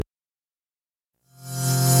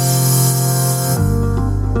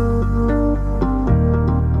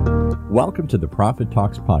Welcome to the Profit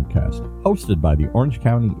Talks podcast, hosted by the Orange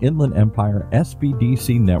County Inland Empire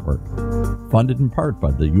SBDC Network, funded in part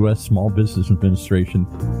by the U.S. Small Business Administration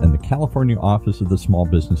and the California Office of the Small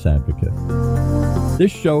Business Advocate.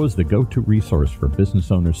 This show is the go-to resource for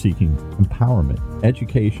business owners seeking empowerment,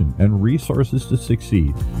 education, and resources to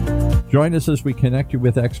succeed. Join us as we connect you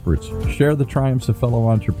with experts, share the triumphs of fellow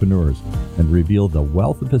entrepreneurs, and reveal the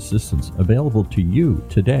wealth of assistance available to you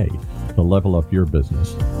today to level up your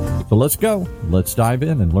business. So let's go. Let's dive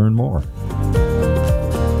in and learn more.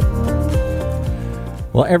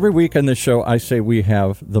 Well, every week on this show, I say we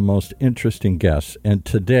have the most interesting guests. And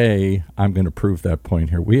today, I'm going to prove that point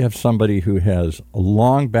here. We have somebody who has a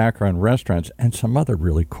long background in restaurants and some other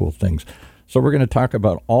really cool things. So we're going to talk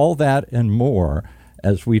about all that and more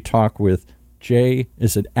as we talk with Jay.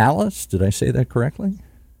 Is it Allis? Did I say that correctly?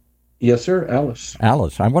 Yes, sir. Allis.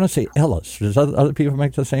 Allis. I want to say Ellis. Does other people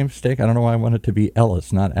make the same mistake? I don't know why I want it to be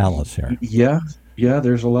Ellis, not Alice here. Yeah,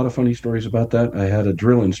 there's a lot of funny stories about that. I had a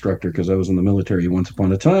drill instructor because I was in the military once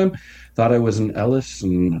upon a time. Thought I was an Ellis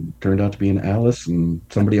and turned out to be an Alice, and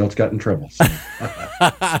somebody else got in trouble. So.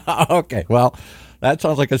 Okay, well, that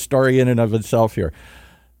sounds like a story in and of itself here.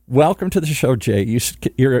 Welcome to the show, Jay.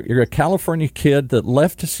 You're a California kid that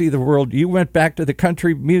left to see the world. You went back to the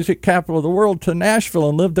country music capital of the world, to Nashville,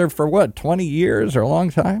 and lived there for what, 20 years or a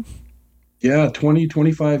long time? Yeah, 20,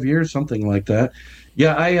 25 years, something like that.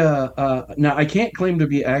 Yeah, now I can't claim to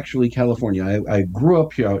be actually California. I grew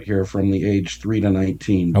up out here from the age 3 to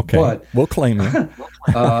 19. Okay, but we'll claim it.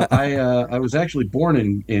 I was actually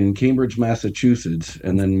born in Cambridge, Massachusetts,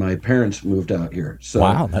 and then my parents moved out here. So,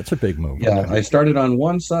 wow, that's a big move. Yeah, okay. I started on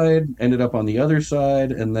one side, ended up on the other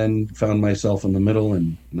side, and then found myself in the middle,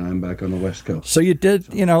 and now I'm back on the West Coast. So you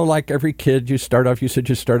did, like every kid, you said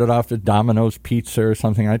you started off at Domino's Pizza or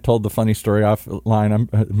something. I told the funny story offline. I'm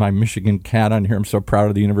my Michigan cat on here. I'm so proud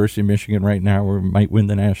of the University of Michigan right now. We might win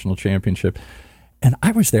the national championship. And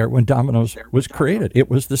I was there when Domino's was created. It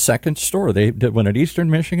was the second store. They did one at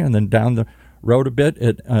Eastern Michigan, and then down the road a bit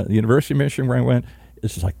at the University of Michigan where I went.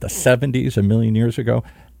 This is like the 70s, a million years ago,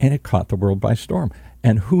 and it caught the world by storm.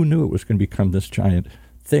 And who knew it was going to become this giant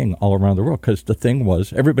thing all around the world? Because the thing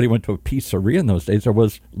was, everybody went to a pizzeria in those days. There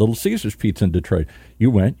was Little Caesars Pizza in Detroit.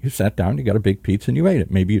 You went, you sat down, you got a big pizza, and you ate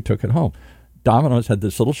it. Maybe you took it home. Domino's had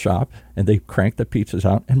this little shop, and they cranked the pizzas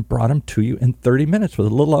out and brought them to you in 30 minutes with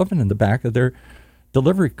a little oven in the back of their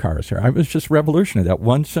delivery cars here. I was just revolutionary. That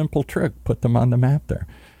one simple trick put them on the map there.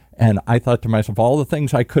 And I thought to myself, all the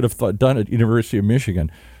things I could have done at University of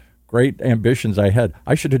Michigan, great ambitions I had,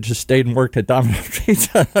 I should have just stayed and worked at Domino's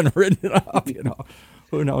Pizza and written it up,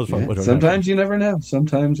 Who knows what would have happened. Sometimes you never know.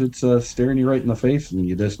 Sometimes it's staring you right in the face, and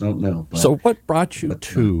you just don't know. So what brought you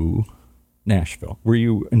to Nashville? Were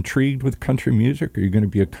you intrigued with country music? Are you going to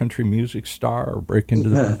be a country music star or break into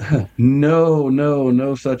the...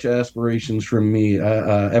 No such aspirations from me.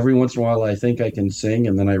 Every once in a while I think I can sing,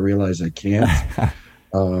 and then I realize I can't.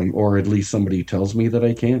 Or at least somebody tells me that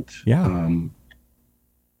I can't. Yeah.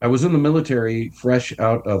 I was in the military fresh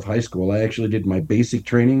out of high school. I actually did my basic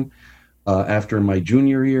training after my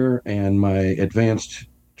junior year and my advanced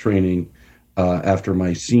training after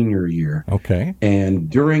my senior year. Okay.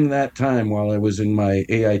 And during that time, while I was in my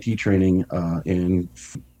AIT training in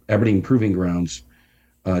Aberdeen Proving Grounds,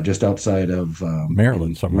 just outside of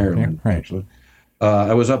Maryland, somewhere. Maryland, right. Actually.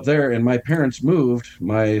 I was up there, and my parents moved.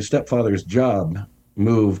 My stepfather's job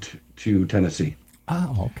moved to Tennessee.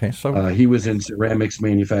 Oh, okay. So he was in ceramics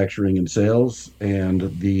manufacturing and sales,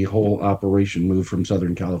 and the whole operation moved from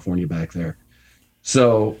Southern California back there.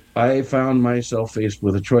 So I found myself faced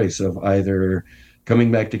with a choice of either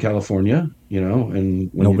coming back to California, and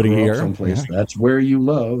when nobody you grow here, up someplace, that's where you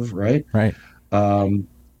love, right? Right.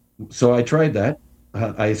 So I tried that.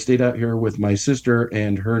 I stayed out here with my sister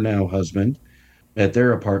and her now husband at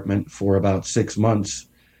their apartment for about 6 months,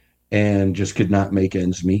 and just could not make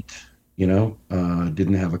ends meet.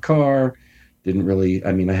 Didn't have a car. Didn't really.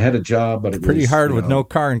 I mean, I had a job, but it's pretty hard with no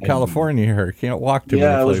car in California here. You can't walk to.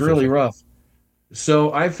 Yeah, it was really rough.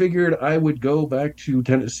 So I figured I would go back to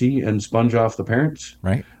Tennessee and sponge off the parents.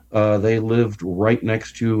 Right. They lived right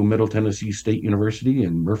next to Middle Tennessee State University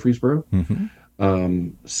in Murfreesboro. Mm-hmm.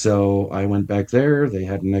 So I went back there. They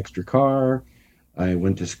had an extra car. I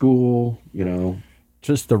went to school,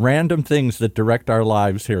 Just the random things that direct our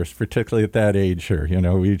lives here, particularly at that age here.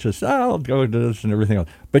 We just, I'll go to this and everything else.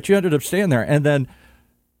 But you ended up staying there. And then,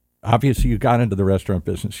 obviously, you got into the restaurant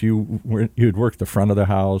business. You'd work the front of the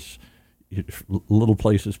house, little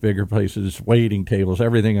places, bigger places, waiting tables,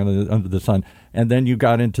 everything under the sun. And then you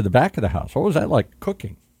got into the back of the house. What was that like,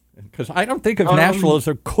 cooking? Because I don't think of Nashville as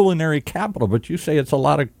a culinary capital, but you say it's a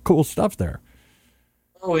lot of cool stuff there.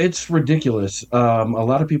 Oh, it's ridiculous. A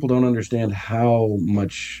lot of people don't understand how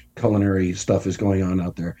much culinary stuff is going on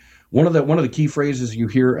out there. One of the key phrases you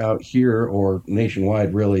hear out here or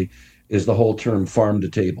nationwide really is the whole term farm to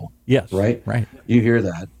table, Yes, right? right. You hear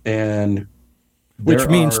that, and Which there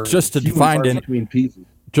means are few and far between pieces.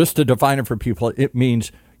 just to define it for people, it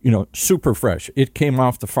means, super fresh. It came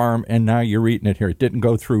off the farm and now you're eating it here. It didn't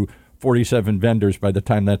go through 47 vendors by the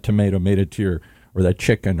time that tomato made it to your, or that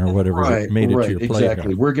chicken or whatever made it to your plate.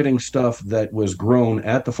 Exactly. We're getting stuff that was grown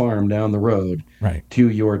at the farm down the road Right. to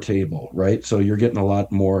your table, right? So you're getting a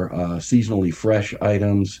lot more seasonally fresh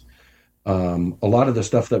items. A lot of the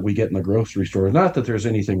stuff that we get in the grocery store, not that there's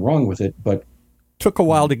anything wrong with it, but Took a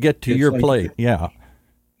while to get to your plate. Yeah.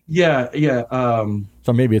 yeah.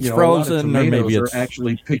 So maybe it's frozen, or maybe it's are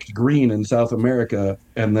actually picked green in South America,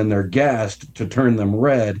 and then they're gassed to turn them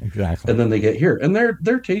red. Exactly. And then they get here, and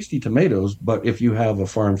they're tasty tomatoes. But if you have a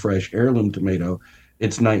farm fresh heirloom tomato,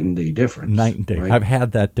 it's night and day difference. Night and day. Right? I've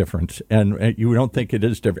had that difference, and you don't think it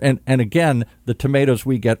is different. And again, the tomatoes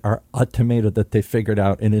we get are a tomato that they figured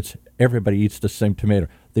out, and it's everybody eats the same tomato.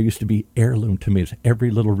 There used to be heirloom tomatoes. Every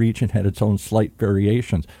little region had its own slight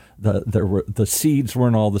variations. The seeds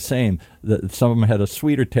weren't all the same. Some of them had a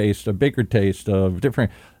sweeter taste, a bigger taste, a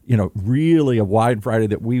different, really a wide variety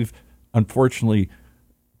that we've unfortunately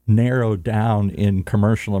narrowed down in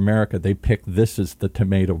commercial America. They pick, this is the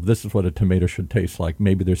tomato. This is what a tomato should taste like.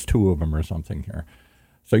 Maybe there's two of them or something here.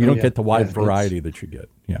 So you don't get the wide variety that you get.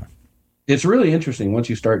 Yeah. It's really interesting once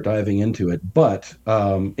you start diving into it. But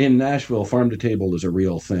in Nashville, farm to table is a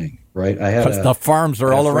real thing, right? Because the farms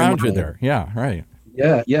are all around you there. Yeah, right.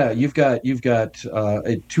 Yeah. You've got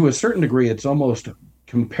to a certain degree, it's almost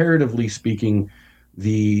comparatively speaking,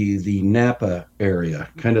 the Napa area,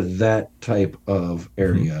 kind of that type of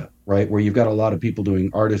area, right? Where you've got a lot of people doing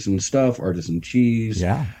artisan stuff, artisan cheese.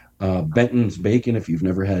 Yeah. Benton's bacon. If you've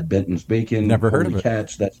never had Benton's bacon, never heard of it.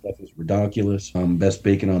 Cats, that stuff is ridiculous. Best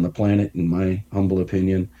bacon on the planet, in my humble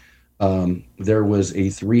opinion. There was a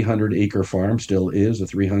 300-acre farm, still is a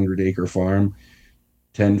 300-acre farm,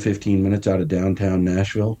 10, 15 minutes out of downtown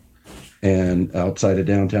Nashville and outside of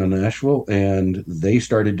downtown Nashville. And they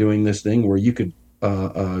started doing this thing where you could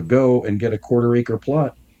go and get a quarter-acre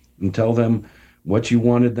plot and tell them what you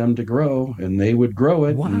wanted them to grow, and they would grow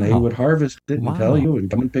it, and they would harvest it and tell you, and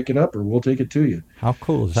come and pick it up, or we'll take it to you. How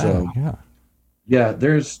cool is that? So, yeah.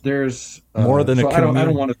 There's more than I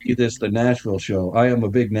don't want to be the Nashville show. I am a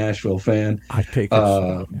big Nashville fan. I take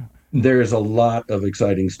it. There's a lot of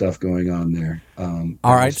exciting stuff going on there.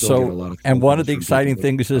 All right. So, and one of the exciting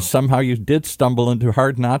things is somehow you did stumble into,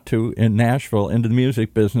 hard not to, in Nashville, into the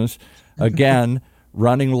music business again.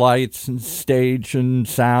 Running lights and stage and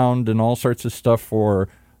sound and all sorts of stuff for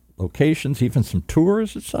locations, even some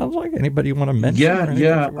tours. It sounds like. Anybody want to mention?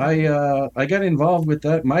 Yeah. I got involved with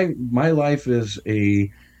that. My life is a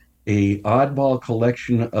oddball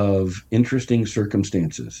collection of interesting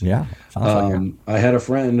circumstances. Yeah, sounds I had a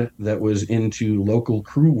friend that was into local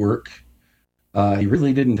crew work. He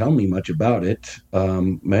really didn't tell me much about it.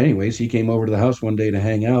 But anyways, he came over to the house one day to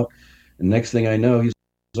hang out, and next thing I know, he's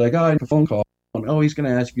like, "Oh, I had a phone call. Oh, he's going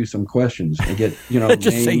to ask you some questions." I get,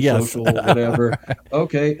 just name, say yes. social, whatever.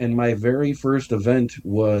 Okay. And my very first event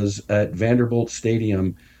was at Vanderbilt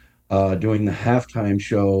Stadium doing the halftime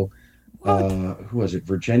show. Who was it?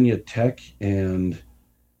 Virginia Tech and...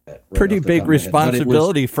 Pretty big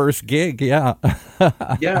responsibility, first gig, yeah.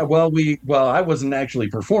 Yeah, well, I wasn't actually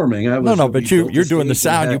performing. But you're doing the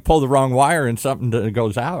sound. You pull the wrong wire and something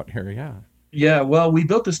goes out here, yeah. Yeah, well, we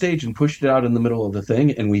built the stage and pushed it out in the middle of the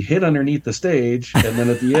thing, and we hid underneath the stage, and then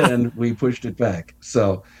at the end, we pushed it back.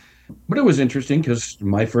 So, but it was interesting because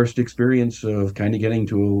my first experience of kind of getting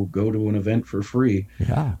to go to an event for free,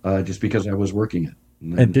 just because I was working it.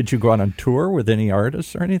 And did you go on tour with any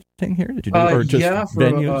artists or anything here? Did you do, or just for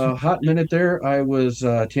venues? A hot minute there, I was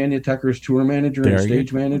Tanya Tucker's tour manager and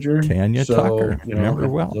stage manager. Tanya Tucker, remember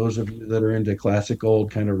well. Those of you that are into classic old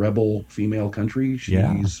kind of rebel female country,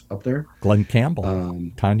 she's up there. Glenn Campbell,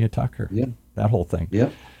 Tanya Tucker, that whole thing.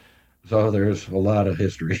 Yep. So there's a lot of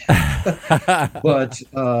history. But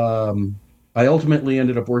I ultimately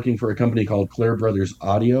ended up working for a company called Clare Brothers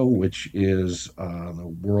Audio, which is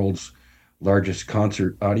the world's largest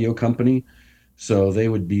concert audio company. So they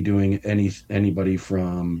would be doing anybody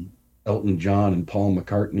from Elton John and Paul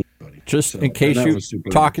McCartney. Just in case you're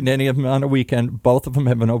talking to any of them on a weekend, both of them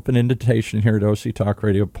have an open invitation here at OC Talk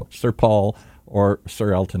Radio, Sir Paul or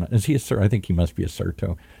Sir Elton. Is he a sir? I think he must be a sir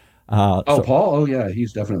too. Paul? Oh, yeah,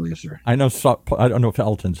 he's definitely a sir. I know. I don't know if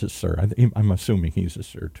Elton's a sir. I'm assuming he's a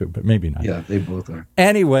sir too, but maybe not. Yeah, they both are.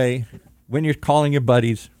 Anyway, when you're calling your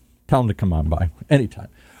buddies, tell them to come on by anytime.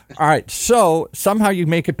 All right. So somehow you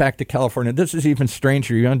make it back to California. This is even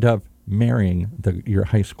stranger. You end up marrying your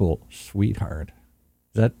high school sweetheart.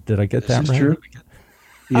 Did I get that right? This is true.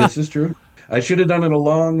 This is true. I should have done it a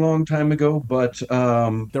long, long time ago, but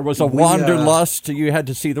there was a wanderlust. You had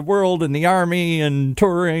to see the world and the army and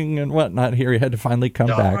touring and whatnot. Here, you had to finally come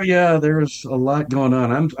back. Oh yeah, there was a lot going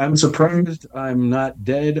on. I'm surprised I'm not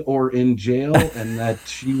dead or in jail, and that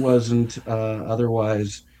she wasn't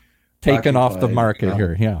otherwise taken off the market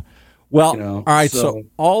here. Yeah. Well, all right. So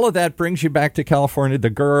all of that brings you back to California. The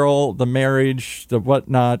girl, the marriage, the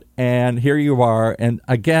whatnot, and here you are. And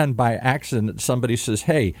again, by accident, somebody says,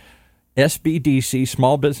 "Hey, SBDC,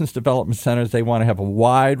 Small Business Development Centers, they want to have a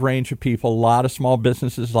wide range of people, a lot of small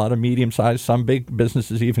businesses, a lot of medium-sized, some big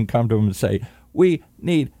businesses even come to them and say, we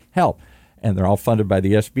need help." And they're all funded by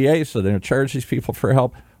the SBA, so they don't charge these people for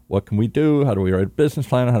help. What can we do? How do we write a business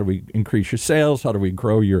plan? How do we increase your sales? How do we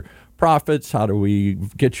grow your profits? How do we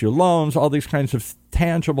get you loans? All these kinds of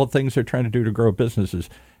tangible things they're trying to do to grow businesses.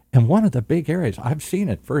 And one of the big areas, I've seen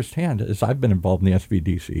it firsthand, is I've been involved in the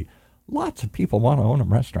SBDC. Lots of people want to own a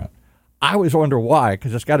restaurant. I always wonder why,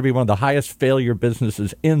 because it's got to be one of the highest failure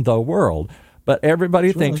businesses in the world. But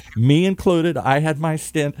everybody thinks, me included, I had my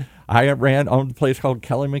stint. I owned a place called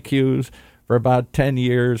Kelly McHugh's for about 10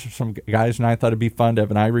 years. Some guys and I thought it'd be fun to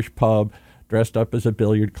have an Irish pub dressed up as a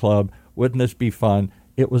billiard club. Wouldn't this be fun?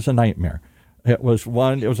 It was a nightmare. It was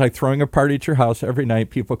like throwing a party at your house every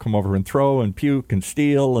night. People come over and throw and puke and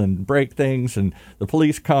steal and break things, and the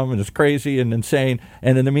police come, and it's crazy and insane.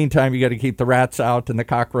 And in the meantime, you got to keep the rats out and the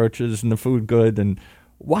cockroaches and the food good. And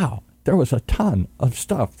wow, there was a ton of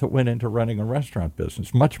stuff that went into running a restaurant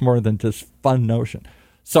business, much more than just fun notion.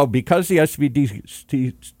 So because the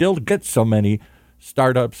SBDC still gets so many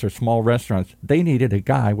startups or small restaurants, they needed a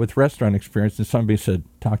guy with restaurant experience, and somebody said,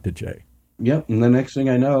 talk to Jay. Yep, and the next thing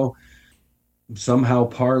I know, somehow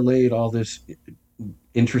parlayed all this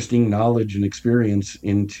interesting knowledge and experience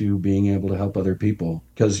into being able to help other people.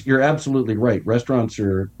 Because you're absolutely right. Restaurants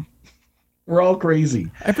we're all crazy.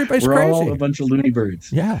 Everybody's we're crazy. We're all a bunch of loony birds.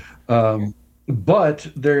 Yeah. But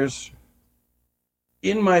there's,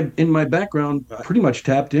 in my background, pretty much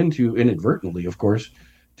tapped into, inadvertently, of course,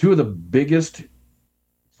 two of the biggest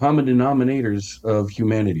common denominators of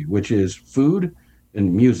humanity, which is food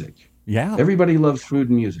and music. Yeah. Everybody loves food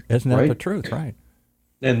and music. Isn't that right? the truth? Right.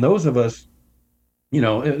 And those of us,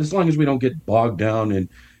 as long as we don't get bogged down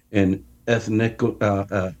in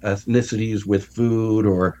ethnicities with food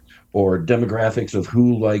or demographics of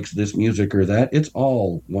who likes this music or that, it's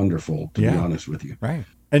all wonderful, to be honest with you. Right.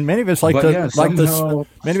 And many of us many of us like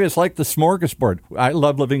the smorgasbord. I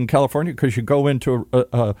love living in California because you go into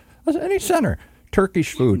any center,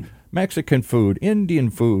 Turkish food, Mexican food, Indian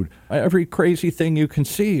food, every crazy thing you can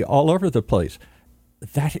see all over the place.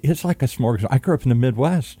 That is like a smorgasbord. I grew up in the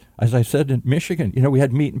Midwest. As I said, in Michigan, we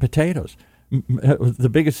had meat and potatoes. The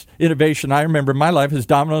biggest innovation I remember in my life is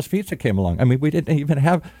Domino's Pizza came along. I mean, we didn't even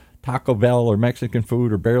have Taco Bell or Mexican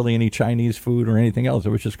food or barely any Chinese food or anything else. It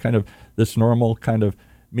was just kind of this normal kind of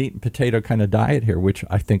meat and potato kind of diet here, which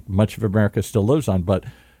I think much of America still lives on. But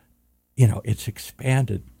it's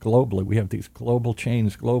expanded globally. We have these global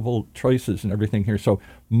chains, global choices and everything here. So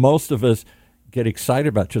most of us get excited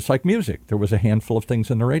about, just like music. There was a handful of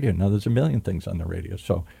things on the radio. Now there's a million things on the radio.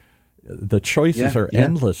 So the choices are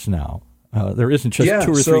endless now. There isn't just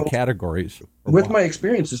two or three categories. With my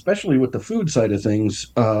experience, especially with the food side of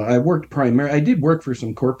things, I did work for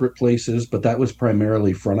some corporate places, but that was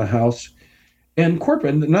primarily front of house. And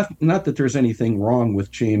corporate, not that there's anything wrong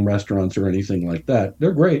with chain restaurants or anything like that.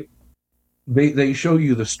 They're great. They show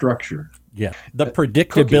you the structure. Yeah, the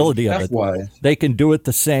predictability of it. They can do it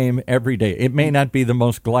the same every day. It may not be the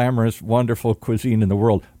most glamorous, wonderful cuisine in the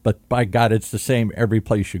world, but by God, it's the same every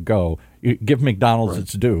place you go. You give McDonald's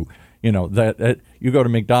its due. That you go to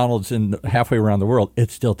McDonald's in halfway around the world, it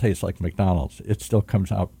still tastes like McDonald's. It still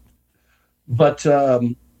comes out. But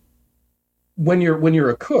when you're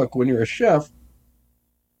a cook, when you're a chef,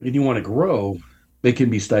 and you want to grow, it can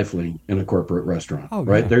be stifling in a corporate restaurant,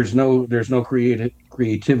 right? There's no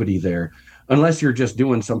creativity there, unless you're just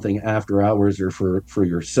doing something after hours or for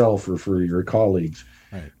yourself or for your colleagues,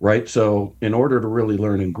 right? So in order to really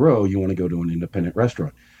learn and grow, you want to go to an independent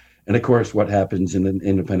restaurant. And of course, what happens in an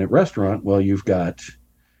independent restaurant? Well, you've got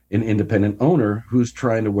an independent owner who's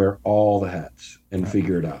trying to wear all the hats and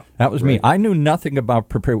figure it out. That was me. I knew nothing about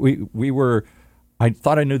prepare. I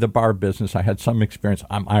thought I knew the bar business. I had some experience.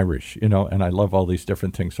 I'm Irish, and I love all these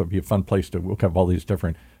different things. So it'd be a fun place to look up all these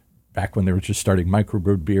different, back when they were just starting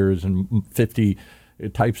microbrewed beers and 50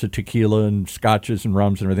 types of tequila and scotches and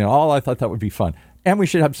rums and everything. I thought that would be fun. And we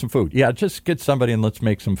should have some food. Yeah, just get somebody and let's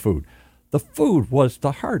make some food. The food was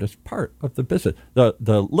the hardest part of the business.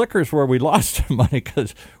 The liquor's where we lost money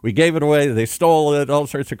because we gave it away, they stole it, all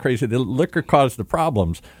sorts of crazy. The liquor caused the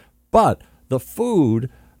problems. But the food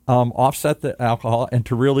offset the alcohol, and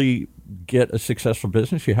to really get a successful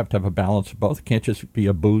business, you have to have a balance of both. It can't just be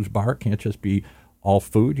a booze bar. It can't just be all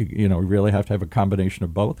food. You really have to have a combination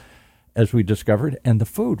of both, as we discovered. And the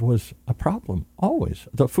food was a problem, always.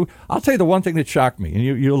 The food. I'll tell you the one thing that shocked me, and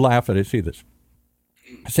you'll laugh at it, see this.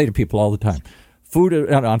 I say to people all the time, food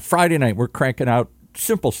on Friday night, we're cranking out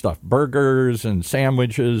simple stuff, burgers and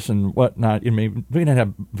sandwiches and whatnot. We didn't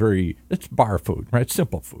have it's bar food, right?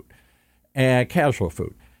 Simple food and casual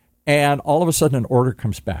food. And all of a sudden an order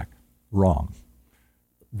comes back wrong.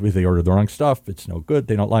 They ordered the wrong stuff. It's no good.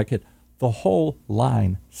 They don't like it. The whole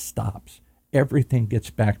line stops. Everything gets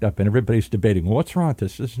backed up, and everybody's debating, well, what's wrong with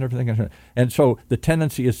this? This and everything. And so the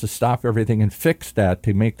tendency is to stop everything and fix that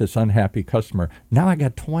to make this unhappy customer. Now I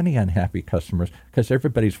got 20 unhappy customers because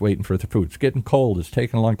everybody's waiting for the food. It's getting cold. It's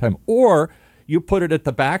taking a long time. Or you put it at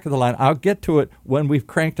the back of the line. I'll get to it when we've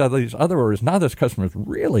cranked out these other orders. Now this customer's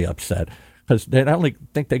really upset because they not only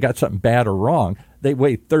think they got something bad or wrong, they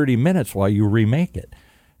wait 30 minutes while you remake it.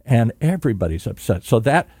 And everybody's upset. So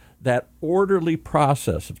that orderly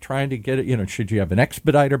process of trying to get it, should you have an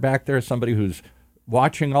expediter back there, somebody who's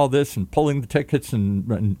watching all this and pulling the tickets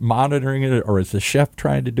and monitoring it, or is the chef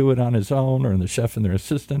trying to do it on his own, or the chef and their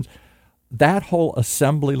assistants? That whole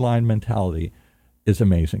assembly line mentality is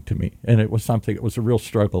amazing to me. And it was a real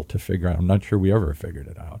struggle to figure out. I'm not sure we ever figured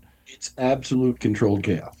it out. It's absolute controlled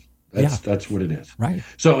chaos. That's what it is. Right.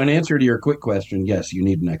 So in answer to your quick question, yes, you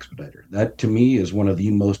need an expediter. That, to me, is one of the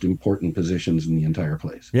most important positions in the entire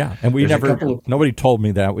place. Yeah, and nobody told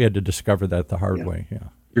me that. We had to discover that the hard way. Yeah.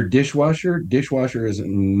 Your dishwasher is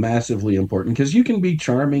massively important because you can be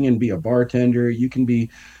charming and be a bartender. You can be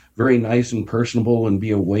very nice and personable and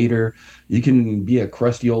be a waiter. You can be a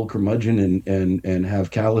crusty old curmudgeon and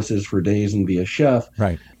have calluses for days and be a chef.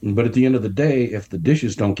 Right. But at the end of the day, if the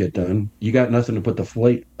dishes don't get done, you got nothing to put the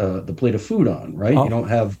plate of food on, right? Oh. You don't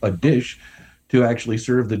have a dish to actually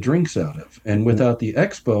serve the drinks out of. And without the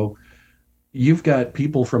expo, you've got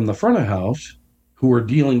people from the front of house who are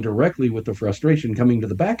dealing directly with the frustration coming to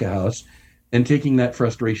the back of house and taking that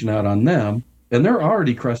frustration out on them. And they're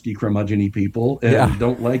already crusty, curmudgeon-y people and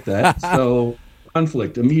don't like that. So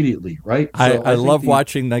conflict immediately, right? So I love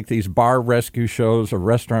watching like these bar rescue shows or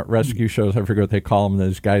restaurant rescue shows. I forget what they call them.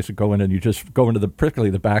 Those guys that go in and you just go into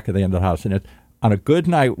particularly the back of the end of the house. And on a good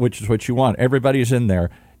night, which is what you want, everybody's in there,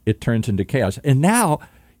 it turns into chaos. And now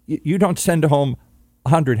you don't send home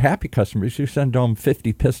 100 happy customers. You send home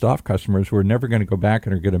 50 pissed off customers who are never going to go back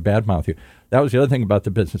and are going to badmouth you. That was the other thing about the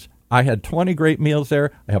business. I had 20 great meals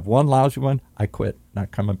there. I have one lousy one. I quit, not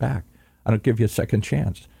coming back. I don't give you a second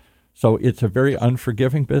chance. So it's a very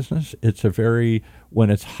unforgiving business. When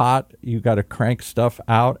it's hot, you got to crank stuff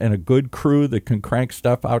out, and a good crew that can crank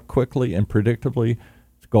stuff out quickly and predictably,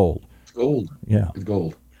 it's gold. It's gold. Yeah. It's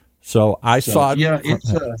gold. So I saw it. Yeah,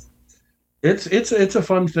 it's a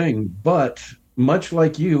fun thing, but much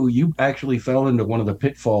like you actually fell into one of the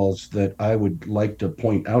pitfalls that I would like to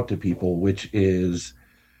point out to people, which is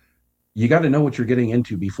you got to know what you're getting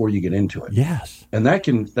into before you get into it. Yes. And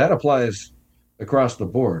that applies across the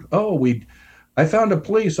board. I found a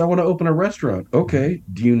place. I want to open a restaurant. Okay.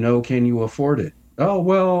 Do you know, can you afford it? Oh,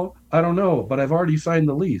 well, I don't know, but I've already signed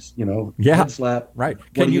the lease, Yeah. Head slap. Right.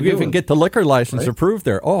 Can you even get the liquor license approved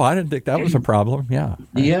there? Oh, I didn't think that was a problem. Yeah.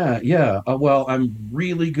 Right. Yeah. Well, I'm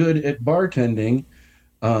really good at bartending,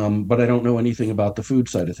 but I don't know anything about the food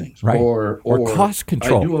side of things. Right. Or cost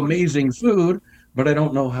control. I do amazing food, but I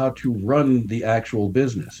don't know how to run the actual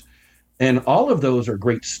business. And all of those are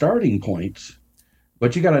great starting points.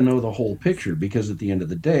 But you got to know the whole picture because at the end of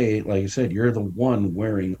the day, like I said, you're the one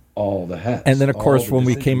wearing all the hats. And then, of course, when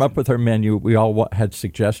we came up with our menu, we all had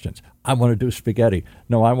suggestions. I want to do spaghetti.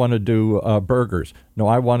 No, I want to do burgers. No,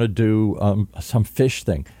 I want to do some fish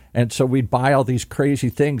thing. And so we'd buy all these crazy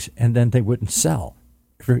things, and then they wouldn't sell.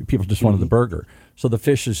 People just wanted the burger. So the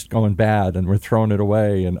fish is going bad, and we're throwing it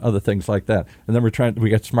away, and other things like that. And then we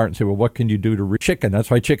get smart and say, well, what can you do to chicken?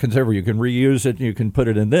 That's why chicken's everywhere. You can reuse it, and you can put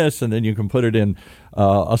it in this, and then you can put it in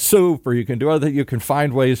a soup, or you can do other. You can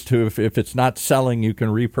find ways to, if it's not selling, you can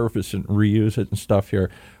repurpose it and reuse it and stuff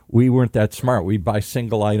here. We weren't that smart. We'd buy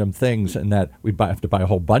single item things, and that we'd have to buy a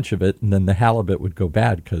whole bunch of it, and then the halibut would go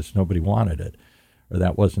bad because nobody wanted it, or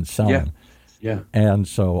that wasn't selling. Yeah. And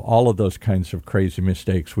so all of those kinds of crazy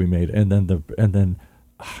mistakes we made. And then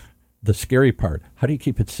the scary part, how do you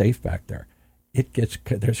keep it safe back there?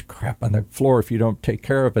 There's crap on the floor. If you don't take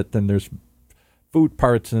care of it, then there's food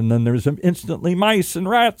parts, and then there's instantly mice and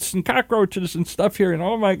rats and cockroaches and stuff here, and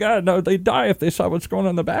oh my God, no, they die if they saw what's going on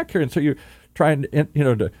in the back here. And so you try and,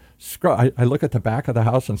 to scrub. I look at the back of the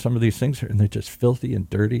house and some of these things here, and they're just filthy and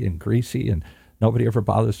dirty and greasy, and nobody ever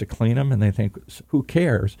bothers to clean them, and they think, who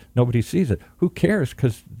cares? Nobody sees it. Who cares?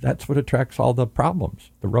 Because that's what attracts all the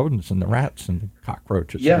problems, the rodents and the rats and the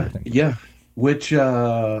cockroaches and everything. Yeah, which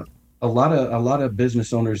a lot of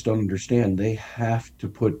business owners don't understand. They have to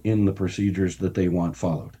put in the procedures that they want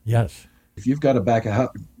followed. Yes. If you've got a back of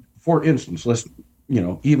house, for instance,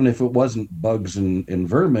 even if it wasn't bugs and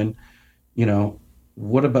vermin,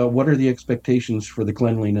 what are the expectations for the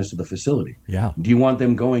cleanliness of the facility? Yeah. Do you want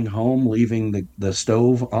them going home, leaving the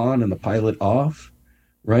stove on and the pilot off?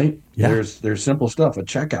 Right? Yeah. There's simple stuff, a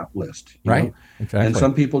checkout list. Right. Know? Exactly. And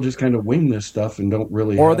some people just kind of wing this stuff and don't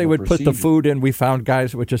really. Or have they a would put procedure. the food in. We found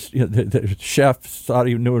guys that would just, the chef thought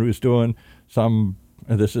he knew what he was doing.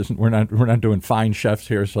 We're not doing fine chefs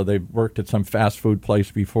here, so they worked at some fast food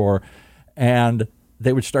place before, and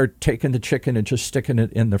they would start taking the chicken and just sticking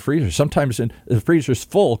it in the freezer. Sometimes the freezer's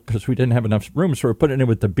full because we didn't have enough room, so we're putting it in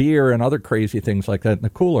with the beer and other crazy things like that in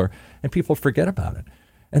the cooler, and people forget about it.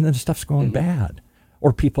 And then stuff's going bad.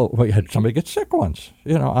 Or we had somebody get sick once.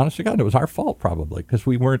 Honest to God, it was our fault probably because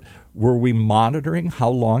were we monitoring how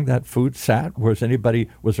long that food sat? Was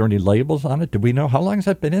there any labels on it? Did we know how long has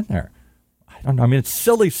that been in there? I don't know. I mean, it's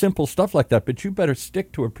silly, simple stuff like that, but you better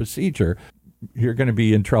stick to a procedure. You're going to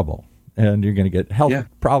be in trouble, and you're going to get health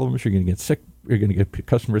problems. You're going to get sick. You're going to get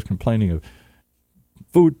customers complaining of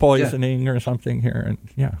food poisoning or something here.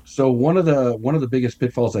 And So one of the biggest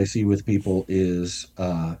pitfalls I see with people is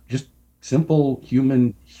just simple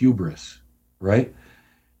human hubris, right?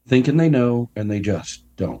 Thinking they know and they just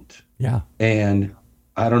don't. Yeah. And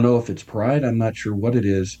I don't know if it's pride. I'm not sure what it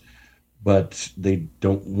is, but they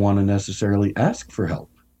don't want to necessarily ask for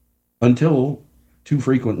help until too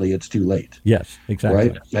frequently it's too late. Yes, exactly.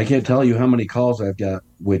 Right? I can't tell you how many calls I've got,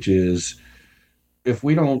 which is if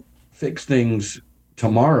we don't fix things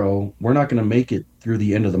tomorrow, we're not going to make it through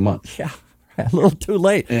the end of the month. Yeah. A little too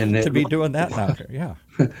late to be doing that now. Yeah.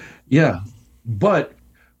 Yeah. But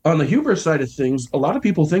on the hubris side of things, a lot of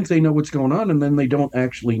people think they know what's going on and then they don't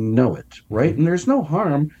actually know it, right? And there's no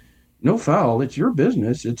harm, no foul. It's your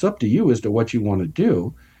business. It's up to you as to what you want to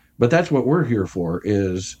do. But that's what we're here for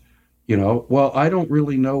is, I don't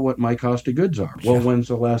really know what my cost of goods are. Well, when's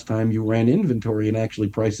the last time you ran inventory and actually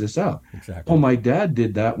priced this out? Exactly. Oh, my dad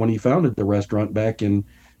did that when he founded the restaurant back in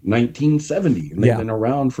 1970, and they've been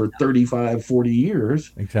around for 35, 40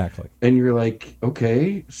 years. Exactly. And you're like,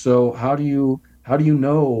 okay, so how do you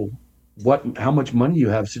know how much money you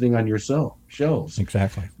have sitting on your shelves?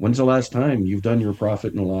 Exactly. When's the last time you've done your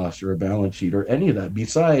profit and loss or a balance sheet or any of that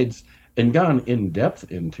besides and gone in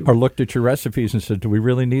depth into or looked at your recipes and said, do we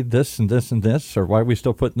really need this and this and this, or why are we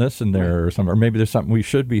still putting this in there, or something, or maybe there's something we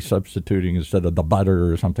should be substituting instead of the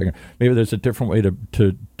butter or something. Maybe there's a different way to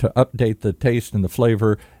update the taste and the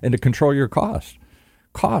flavor and to control your cost.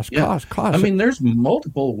 Cost. I mean, there's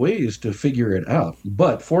multiple ways to figure it out.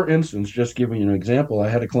 But for instance, just giving you an example, I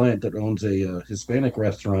had a client that owns a Hispanic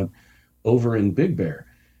restaurant over in Big Bear,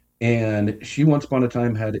 and she once upon a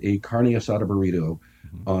time had a carne asada burrito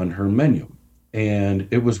on her menu, and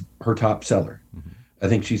it was her top seller. I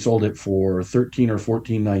think she sold it for $13 or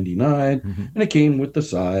 $14.99, and it came with the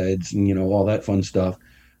sides and all that fun stuff.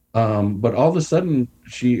 But all of a sudden,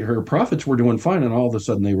 her profits were doing fine, and all of a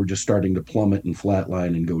sudden they were just starting to plummet and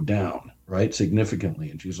flatline and go down, right,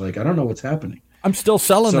 significantly. And she's like, I don't know what's happening. I'm still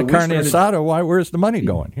selling the carne asada. Where's the money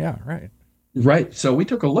going? Yeah, right. Right. So we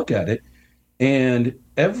took a look at it, and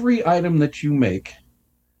every item that you make,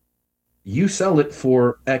 you sell it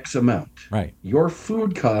for X amount. Right. Your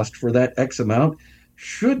food cost for that X amount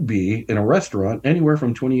should be, in a restaurant, anywhere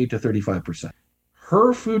from 28 to 35%.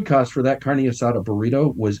 Her food cost for that carne asada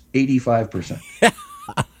burrito was 85%.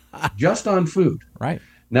 Just on food. Right.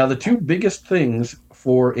 Now, the two biggest things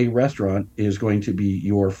for a restaurant is going to be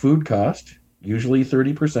your food cost, usually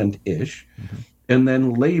 30%-ish, and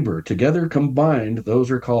then labor. Together combined,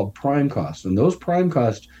 those are called prime costs. And those prime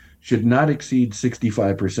costs should not exceed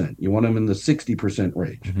 65%. You want them in the 60%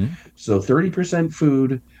 range. So 30%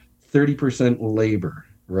 food, 30% labor,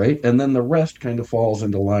 right? And then the rest kind of falls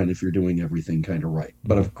into line if you're doing everything kind of right.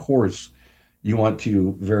 But of course, you want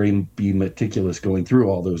to be meticulous going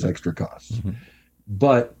through all those extra costs.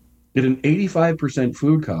 But at an 85%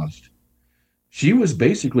 food cost, she was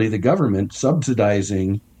basically the government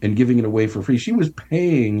subsidizing and giving it away for free. She was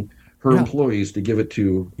paying her employees to give it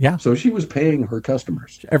to. So she was paying her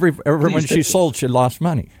customers. When she sold, she lost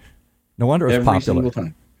money. No wonder it was popular. Every single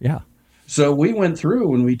time. Yeah. So we went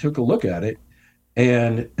through and we took a look at it,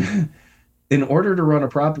 and in order to run a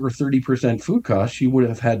proper 30% food cost, she would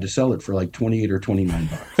have had to sell it for like 28 or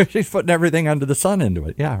 $29. She's putting everything under the sun into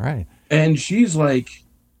it. Yeah, right. And she's like,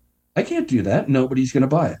 I can't do that. Nobody's going to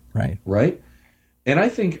buy it. Right. Right. And I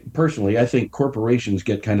think corporations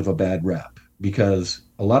get kind of a bad rap because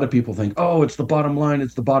a lot of people think, oh, it's the bottom line.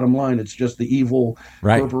 It's the bottom line. It's just the evil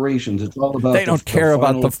corporations. It's all about they don't care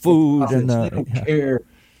about the food and they don't care.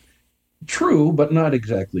 True, but not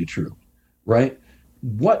exactly true. Right.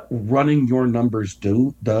 What running your numbers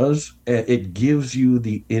does, it gives you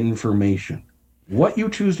the information. What you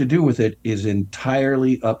choose to do with it is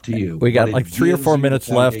entirely up to you. We got like 3 or 4 minutes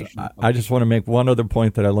left. I just want to make one other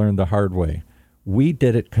point that I learned the hard way. We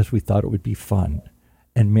did it because we thought it would be fun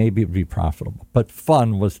and maybe it would be profitable. But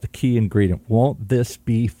fun was the key ingredient. Won't this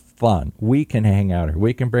be fun? We can hang out here.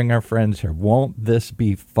 We can bring our friends here. Won't this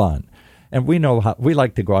be fun? And we know how we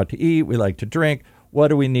like to go out to eat. We like to drink. What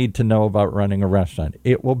do we need to know about running a restaurant?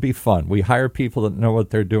 It will be fun. We hire people that know what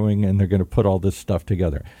they're doing, and they're going to put all this stuff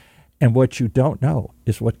together. And what you don't know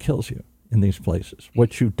is what kills you in these places.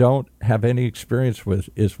 What you don't have any experience with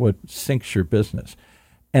is what sinks your business.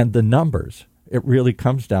 And the numbers, it really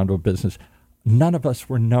comes down to a business. None of us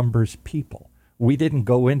were numbers people. We didn't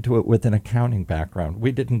go into it with an accounting background.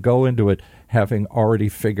 We didn't go into it having already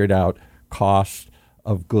figured out costs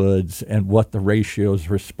of goods and what the ratios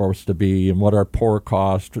were supposed to be and what our pour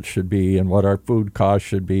cost should be and what our food cost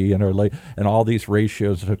should be and and all these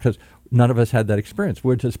ratios, because none of us had that experience.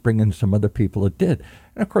 We're just bringing some other people that did.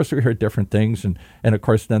 And of course we heard different things, and of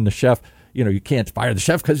course then the chef, you can't fire the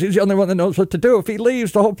chef because he's the only one that knows what to do. If he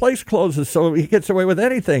leaves, the whole place closes, so he gets away with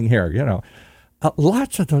anything here,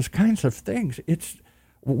 lots of those kinds of things.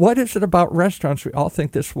 What is it about restaurants? We all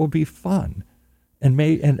think this will be fun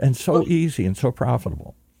and so easy and so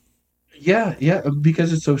profitable. Yeah,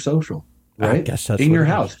 because it's so social, right? I guess that's in your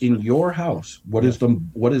house. In your house, what is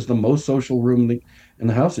the most social room in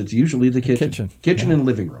the house? It's usually the kitchen and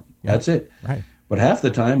living room. Yeah. That's it. Right. But half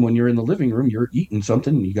the time when you're in the living room, you're eating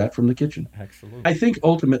something you got from the kitchen. Absolutely. I think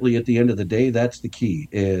ultimately at the end of the day, that's the key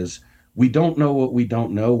is we don't know what we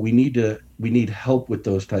don't know. We need help with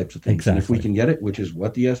those types of things. Exactly. And if we can get it, which is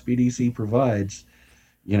what the SBDC provides,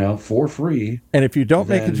 for free. And if you don't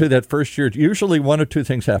make it through that first year, usually one of two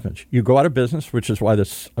things happens. You go out of business, which is why I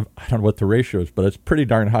don't know what the ratio is, but it's pretty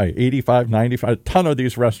darn high. 85, 95, a ton of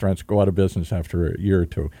these restaurants go out of business after a year or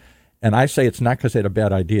two. And I say it's not because they had a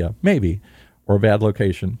bad idea, maybe, or a bad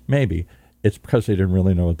location, maybe. It's because they didn't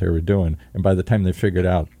really know what they were doing. And by the time they figured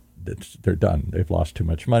out, they're done. They've lost too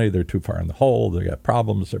much money. They're too far in the hole. They got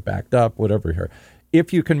problems. They're backed up, whatever here.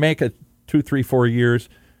 If you can make it 2, 3, 4 years,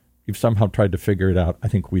 you've somehow tried to figure it out. I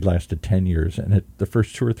think we lasted 10 years, and the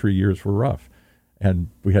first 2 or 3 years were rough. And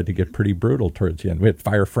we had to get pretty brutal towards the end. We had to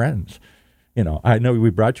fire friends. I know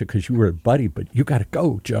we brought you because you were a buddy, but you got to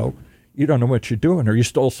go, Joe. You don't know what you're doing, or you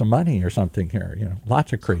stole some money or something here.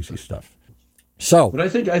 Lots of crazy stuff. But I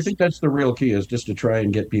think that's the real key, is just to try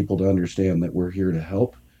and get people to understand that we're here to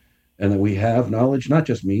help and that we have knowledge. Not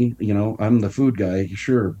just me, I'm the food guy,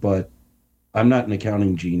 sure, but I'm not an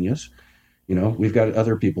accounting genius. We've got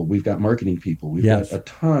other people, we've got marketing people, we've got a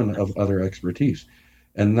ton of other expertise.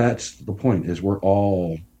 And that's the point, is we're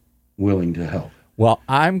all willing to help. Well,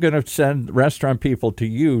 I'm going to send restaurant people to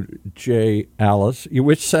you, Jay Allis.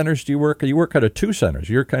 Which centers do you work at? You work out of 2 centers.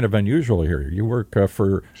 You're kind of unusual here. You work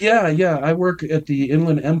for... Yeah. I work at the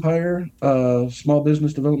Inland Empire Small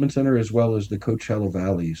Business Development Center, as well as the Coachella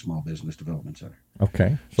Valley Small Business Development Center.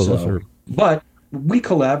 Okay. So those are... But we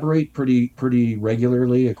collaborate pretty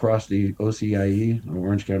regularly across the OCIE,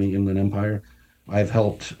 Orange County Inland Empire. I've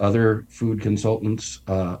helped other food consultants,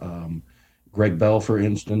 Greg Bell, for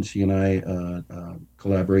instance. He and I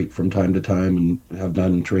collaborate from time to time and have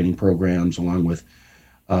done training programs along with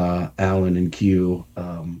Alan and Q.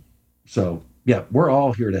 So, we're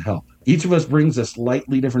all here to help. Each of us brings a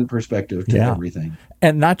slightly different perspective to everything.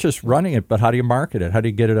 And not just running it, but how do you market it? How do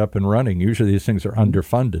you get it up and running? Usually these things are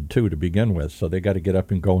underfunded, too, to begin with. So they got to get up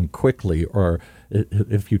and going quickly. Or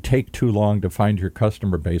if you take too long to find your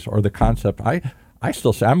customer base or the concept, I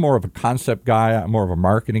still say I'm more of a concept guy. I'm more of a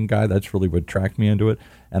marketing guy. That's really what tracked me into it.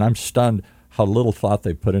 And I'm stunned how little thought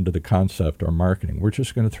they put into the concept or marketing. We're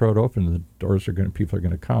just going to throw it open, and people are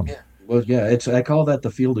going to come. Yeah. Well, I call that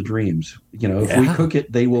the field of dreams. If we cook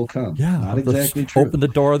it, they will come. Yeah, not exactly true. Open the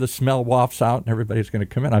door, the smell wafts out, and everybody's going to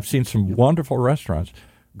come in. I've seen some wonderful restaurants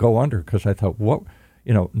go under because I thought,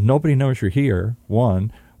 nobody knows you're here,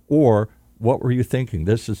 one, or what were you thinking?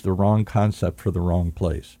 This is the wrong concept for the wrong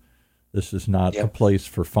place. This is not a place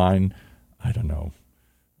for fine,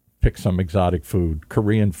 pick some exotic food,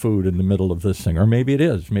 Korean food in the middle of this thing. Or maybe it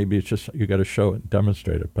is. Maybe it's just you got to show it and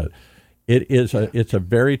demonstrate it. But It's a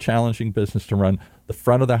very challenging business to run. The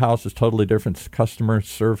front of the house is totally different. It's customer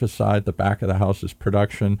service side. The back of the house is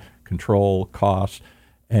production, control, cost,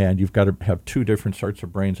 and you've got to have two different sorts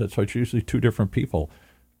of brains. So it's usually two different people,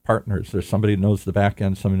 partners. There's somebody who knows the back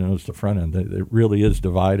end, somebody who knows the front end. It really is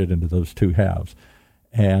divided into those two halves.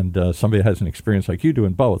 And somebody that has an experience like you do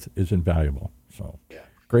in both is invaluable. So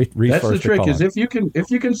great resource. That's the trick, is if you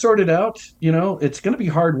can sort it out, it's going to be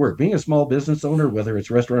hard work. Being a small business owner, whether it's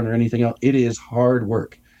a restaurant or anything else, it is hard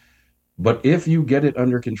work. But if you get it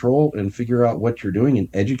under control and figure out what you're doing and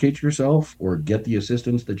educate yourself or get the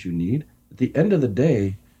assistance that you need, at the end of the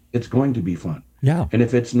day, it's going to be fun. Yeah. And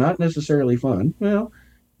if it's not necessarily fun, well,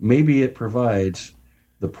 maybe it provides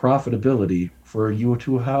the profitability for you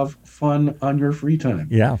to have fun on your free time.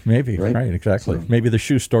 Yeah, maybe. Right, exactly. So, maybe the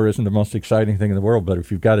shoe store isn't the most exciting thing in the world, but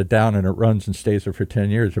if you've got it down and it runs and stays there for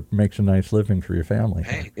 10 years, it makes a nice living for your family.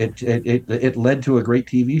 Hey, it led to a great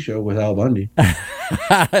TV show with Al Bundy.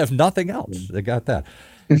 If nothing else, they got that.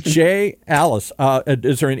 Jay Allis,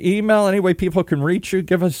 is there an email, any way people can reach you?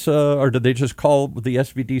 Give us, or do they just call the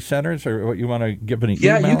SBD centers, or what you want to give an email?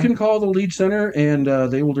 Yeah, you can call the lead center, and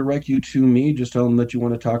they will direct you to me. Just tell them that you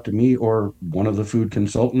want to talk to me or one of the food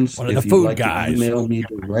consultants. One of the food guys. To email me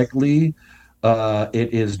directly,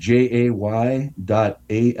 it is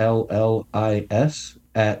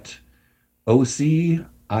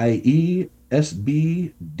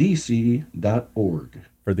jay.allis@OCIESBDC.org.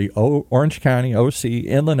 For the Orange County OC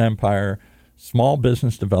Inland Empire Small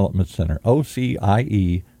Business Development Center,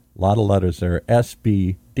 OCIE, a lot of letters there,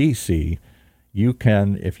 SBDC. You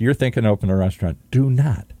can, if you're thinking of opening a restaurant, do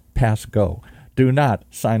not pass go. Do not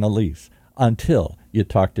sign a lease until you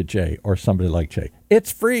talk to Jay or somebody like Jay.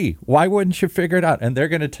 It's free. Why wouldn't you figure it out? And they're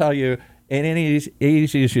going to tell you, it ain't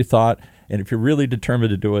easy as you thought. And if you're really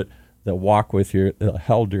determined to do it, they'll walk with you, they'll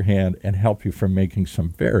hold your hand and help you from making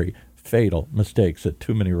some very fatal mistakes that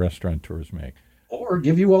too many restaurateurs make. Or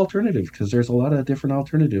give you alternatives, because there's a lot of different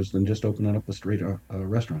alternatives than just opening up a straight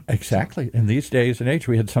restaurant. Exactly. In these days and age,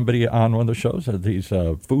 we had somebody on one of the shows, these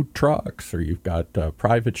food trucks, or you've got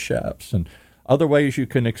private chefs and other ways you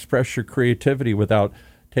can express your creativity without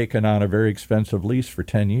taking on a very expensive lease for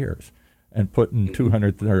 10 years and putting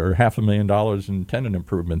 $200,000 or $500,000 in tenant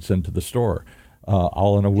improvements into the store,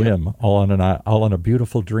 all on a whim, all on a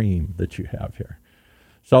beautiful dream that you have here.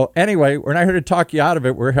 So anyway, we're not here to talk you out of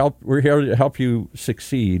it. We're here to help you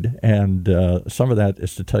succeed, and some of that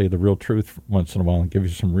is to tell you the real truth once in a while and give you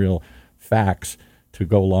some real facts to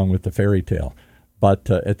go along with the fairy tale. But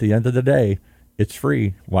at the end of the day, it's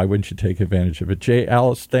free. Why wouldn't you take advantage of it? Jay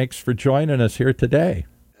Allis, thanks for joining us here today.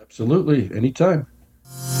 Absolutely. Anytime.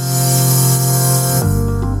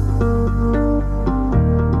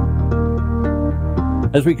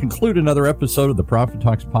 As we conclude another episode of the Profit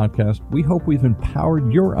Talks podcast, we hope we've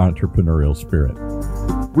empowered your entrepreneurial spirit.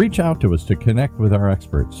 Reach out to us to connect with our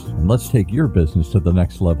experts, and let's take your business to the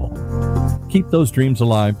next level. Keep those dreams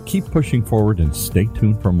alive, keep pushing forward, and stay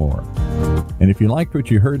tuned for more. And if you liked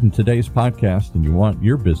what you heard in today's podcast and you want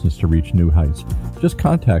your business to reach new heights, just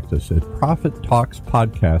contact us at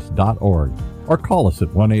profittalkspodcast.org or call us at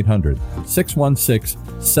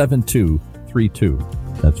 1-800-616-7232.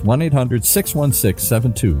 That's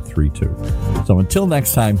 1-800-616-7232. So until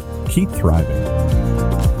next time, keep thriving.